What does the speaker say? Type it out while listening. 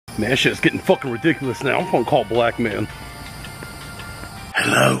Man, that shit's getting fucking ridiculous now. I'm gonna call Blackman.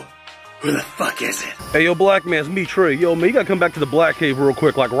 Hello? Who the fuck is it? Hey, yo, Blackman, it's me, Trey. Yo, man, you gotta come back to the Black Cave real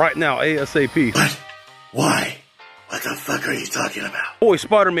quick, like right now, ASAP. What? Why? What the fuck are you talking about? Boy,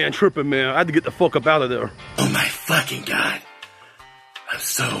 Spiderman tripping, man. I had to get the fuck up out of there. Oh my fucking god. I'm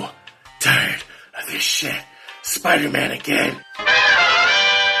so tired of this shit. Spider-Man again.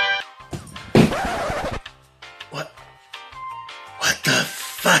 What the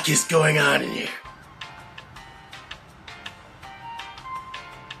fuck is going on in here?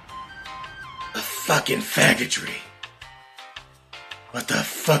 The fucking faggotry. What the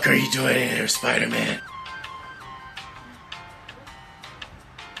fuck are you doing in here, Spider-Man?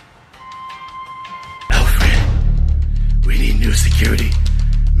 Alfred, we need new security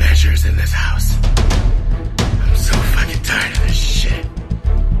measures in this house. I'm so fucking tired of this shit.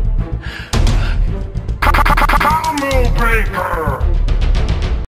 Combo Breaker!